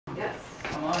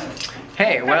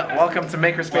Hey, welcome to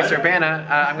Makerspace Urbana.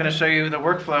 I'm going to show you the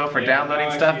workflow for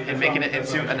downloading stuff and making it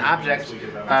into an object.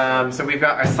 So we've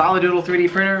got our Solidoodle 3D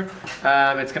printer.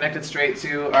 It's connected straight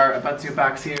to our Ubuntu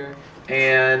box here.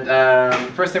 And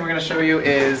first thing we're going to show you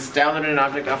is downloading an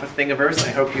object off of Thingiverse.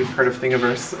 I hope you've heard of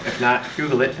Thingiverse. If not,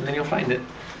 Google it and then you'll find it.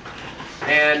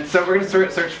 And so we're going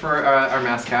to search for our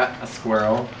mascot, a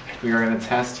squirrel. We are going to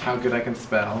test how good I can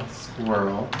spell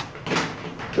squirrel.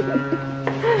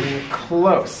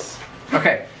 Close.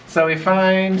 Okay, so we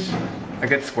find a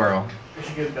good squirrel. We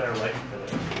should get better lighting for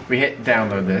this. We hit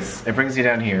download this. It brings you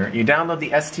down here. You download the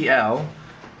STL.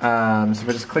 So if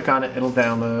I just click on it, it'll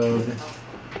download.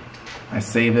 I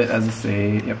save it as a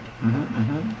save. Yep.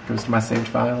 Goes to my saved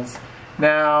files.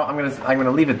 Now I'm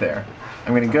gonna leave it there.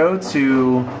 I'm gonna go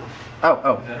to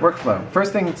workflow.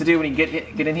 First thing to do when you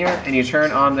get in here and you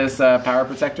turn on this power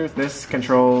protector. This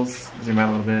controls. Zoom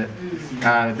out a little bit.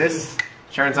 This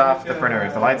turns off the printer.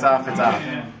 If the light's off, it's off.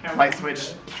 Light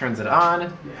switch turns it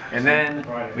on, and then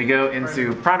we go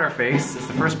into Makerspace. It's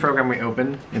the first program we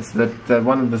open. It's the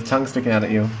one with the tongue sticking out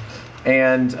at you,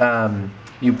 and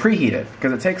you preheat it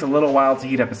because it takes a little while to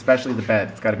heat up, especially the bed.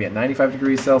 It's got to be at 95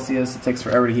 degrees Celsius. It takes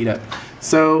forever to heat up.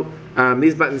 So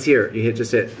these buttons here, you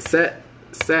just hit set,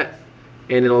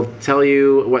 and it'll tell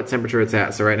you what temperature it's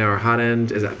at. So right now our hot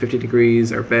end is at 50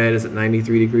 degrees, our bed is at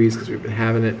 93 degrees because we've been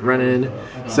having it running.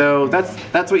 So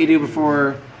that's what you do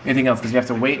before anything else, because you have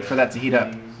to wait for that to heat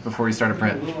up before you start a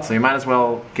print. So you might as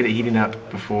well get it heating up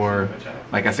before,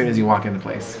 like as soon as you walk into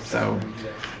place. So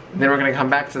then we're gonna come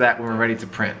back to that when we're ready to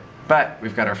print. But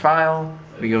we've got our file,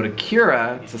 we go to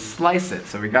Cura to slice it.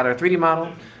 So we got our 3D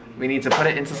model, we need to put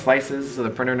it into slices so the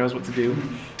printer knows what to do.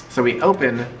 So we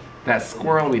open that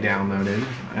squirrel we downloaded,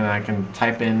 and I can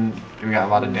type in, we got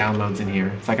a lot of downloads in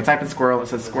here. So I can type in squirrel, it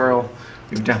says squirrel,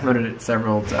 we've downloaded it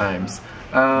several times.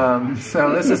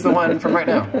 So this is the one from right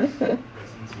now.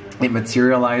 It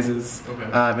materializes,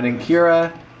 and in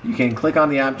Cura, you can click on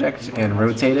the object and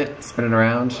rotate it, spin it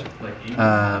around.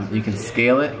 You can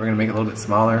scale it, we're gonna make it a little bit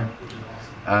smaller.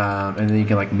 And then you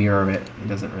can like mirror it, it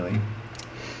doesn't really,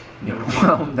 you know,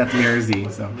 well, that's mirror Z,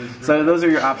 so those are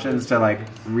your options to like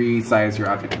resize your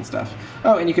object and stuff.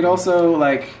 Oh, and you could also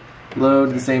like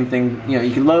load the same thing, you know,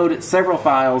 you can load several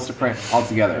files to print all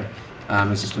together.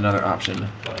 It's just another option.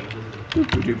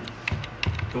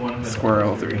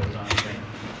 Squirrel 3.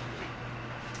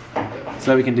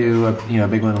 So we can do a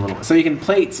big one, a little one. So you can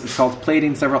plate, it's called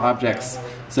plating several objects.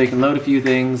 So you can load a few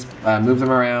things, move them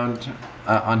around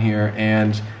on here,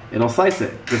 and it'll slice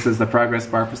it. This is the progress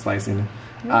bar for slicing.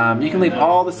 You can leave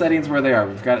all the settings where they are.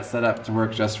 We've got it set up to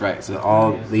work just right. So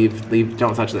all leave,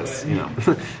 don't touch this, you know.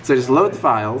 So just load the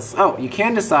files. Oh, you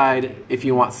can decide if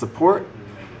you want support.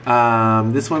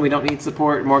 This one we don't need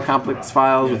support. More complex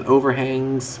files with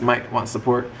overhangs might want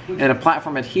support. And a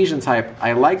platform adhesion type,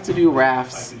 I like to do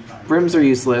rafts. Brims are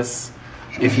useless.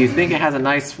 If you think it has a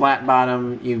nice flat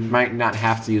bottom, you might not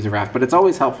have to use a raft, but it's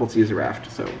always helpful to use a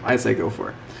raft, so I say go for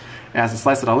it. It has to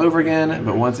slice it all over again,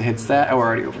 but once it hits that, oh, we're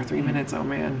already over 3 minutes, oh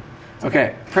man.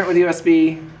 Okay, print with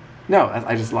USB. No,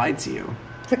 I just lied to you.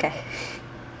 It's okay.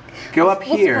 Go up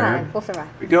here. We'll survive.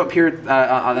 Go up here at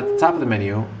the top of the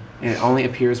menu. It only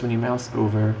appears when you mouse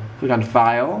over. Click on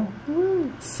File,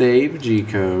 Save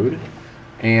G-code,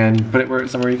 and put it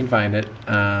somewhere you can find it.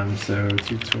 So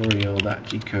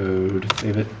tutorial.gcode,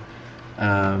 save it.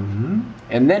 And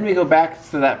then we go back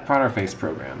to that Makerspace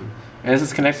program. And this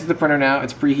is connected to the printer now,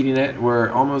 it's preheating it,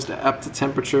 we're almost up to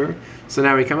temperature. So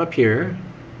now we come up here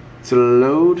to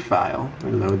load file, we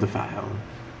load the file.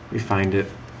 We find it,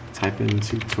 type in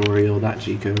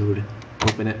tutorial.gcode,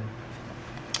 open it.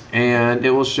 And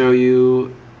it will show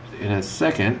you, in a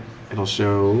second, it'll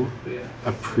show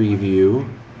a preview,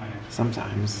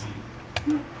 sometimes.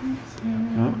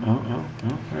 Oh,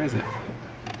 where is it?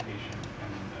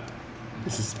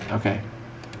 This is, okay,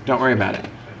 don't worry about it.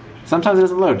 Sometimes it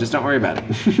doesn't load, just don't worry about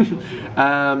it. You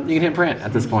can hit print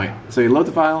at this point. So you load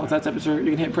the file, it's at temperature,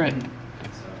 you can hit print.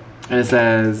 And it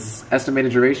says,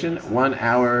 estimated duration, 1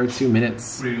 hour, 2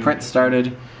 minutes, print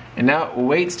started. And now it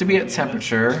waits to be at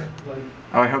temperature.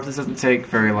 Oh, I hope this doesn't take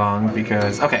very long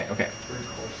because, okay.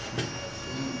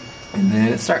 And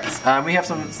then it starts. We have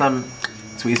some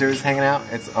tweezers hanging out.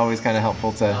 It's always kind of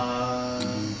helpful to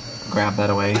grab that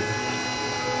away.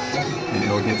 And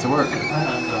it'll get to work.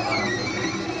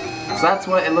 So that's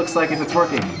what it looks like if it's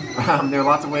working. There are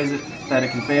lots of ways that it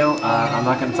can fail. I'm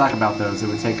not going to talk about those. It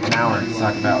would take an hour to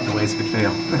talk about the ways it could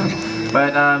fail.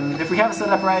 But if we have it set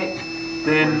up right,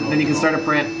 then you can start a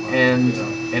print and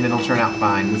it'll turn out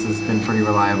fine. This has been pretty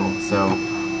reliable. So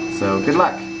good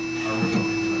luck.